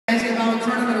Basketball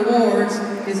Tournament Awards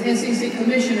is SEC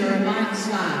Commissioner Mike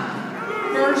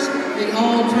Slive. First, the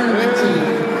all-tournament team.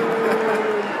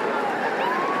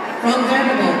 From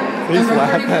Vanderbilt, number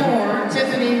 34,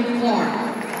 Tiffany Clark.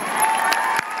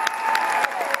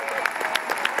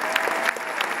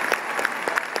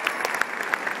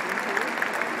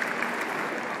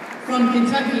 From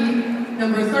Kentucky,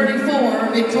 number 34,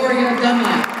 Victoria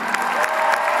Dunlap.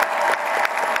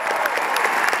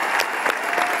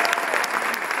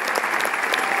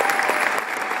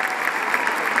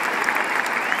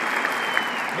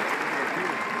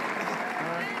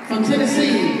 From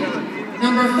Tennessee,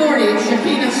 number 40,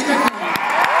 Shakina Strickland.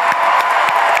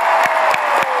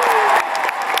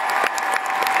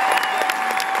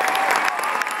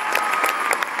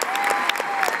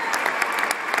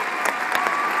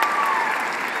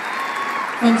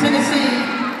 From Tennessee,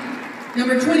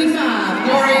 number 25,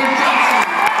 Glory Johnson.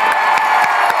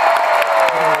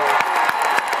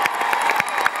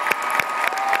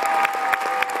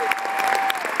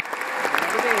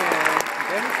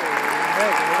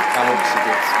 I hope she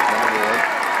gets an award.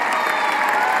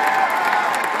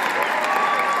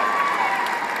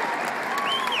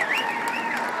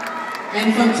 And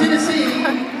from Tennessee,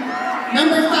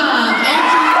 number 5,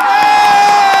 Andrew.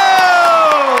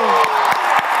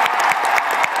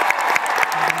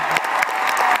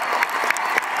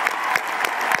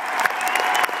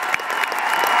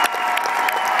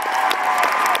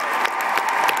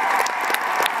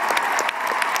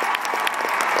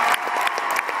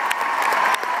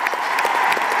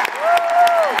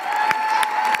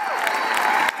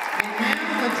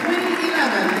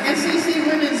 SEC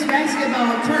Women's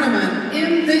Basketball Tournament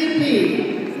MVP.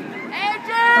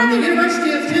 From the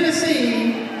University of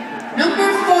Tennessee,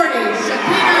 number 40,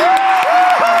 Shakina.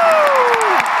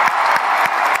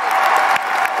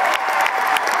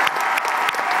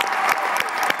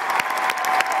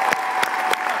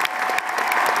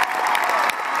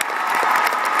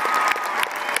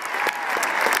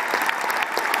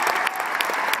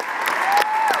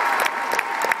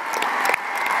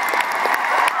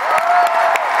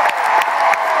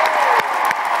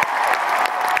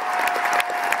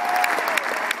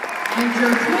 And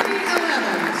your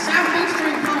 2011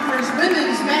 Southeastern Conference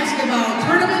Women's Basketball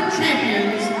Tournament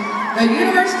champions, the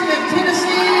University of Tennessee.